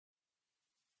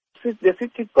The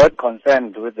city got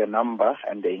concerned with the number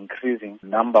and the increasing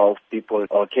number of people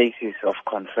or cases of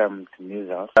confirmed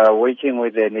measles. Working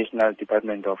with the National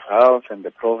Department of Health and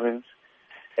the province,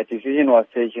 a decision was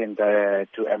taken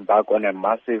to embark on a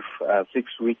massive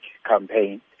 6-week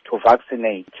campaign to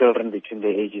vaccinate children between the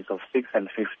ages of 6 and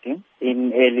 15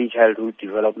 in early childhood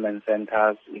development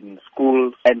centers, in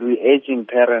schools, and we're urging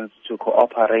parents to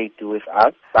cooperate with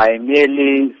us by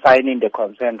merely signing the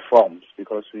consent forms,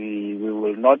 because we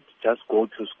will not just go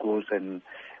to schools and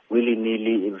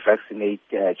willy-nilly vaccinate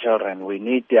children. We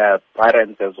need their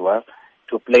parents as well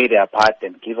to play their part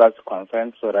and give us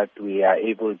consent so that we are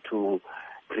able to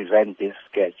prevent this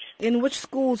scourge. In which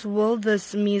schools will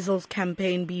this measles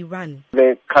campaign be run?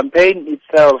 The campaign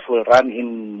itself will run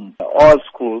in all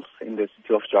schools in the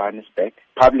City of Johannesburg,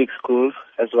 public schools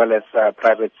as well as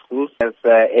private schools, as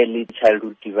early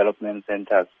childhood development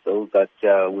centers, those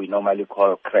that we normally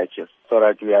call crèches, so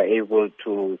that we are able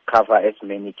to cover as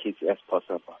many kids as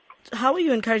possible. How are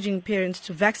you encouraging parents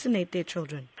to vaccinate their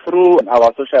children? Through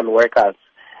our social workers,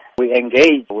 we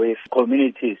engage with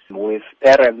communities, with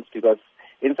parents, because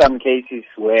in some cases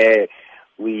where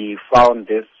we found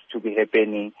this to be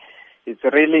happening, it's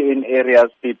really in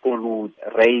areas people would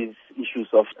raise issues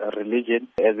of religion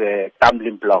as a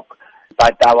stumbling block.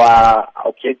 But our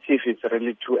objective is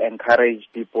really to encourage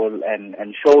people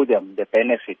and show them the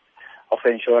benefit of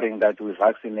ensuring that we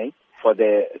vaccinate for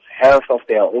the health of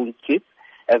their own kids,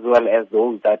 as well as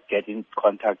those that get in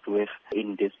contact with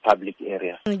in this public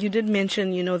area. You did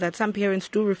mention, that some parents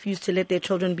do refuse to let their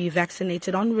children be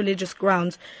vaccinated on religious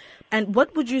grounds. And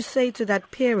what would you say to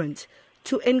that parent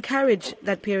to encourage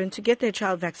that parent to get their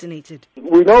child vaccinated?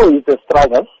 We know it's a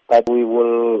struggle, but we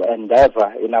will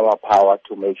endeavor in our power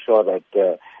to make sure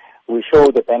that we show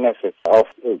the benefits of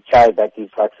a child that is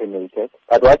vaccinated.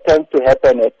 But what tends to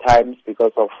happen at times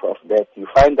because of that, you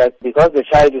find that because the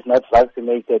child is not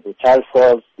vaccinated, the child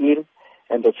falls ill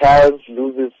and the child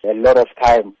loses a lot of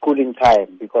time, cooling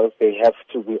time, because they have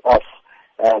to be off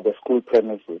the school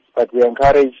premises. But we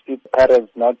encourage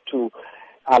parents not to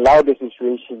allow the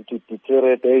situation to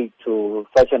deteriorate to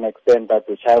such an extent that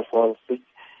the child falls sick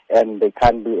and they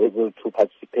can't be able to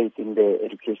participate in the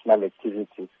educational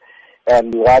activities.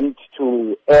 And we want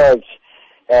to urge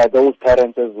those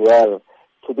parents as well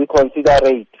to be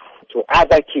considerate to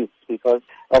other kids because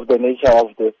of the nature of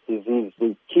this disease.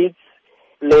 The kids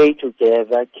play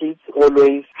together, kids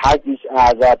always hug each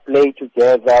other, play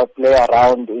together, play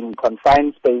around in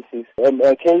confined spaces. In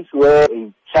a case where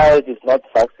a child is not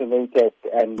vaccinated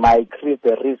and might increase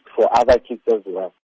the risk for other kids as well.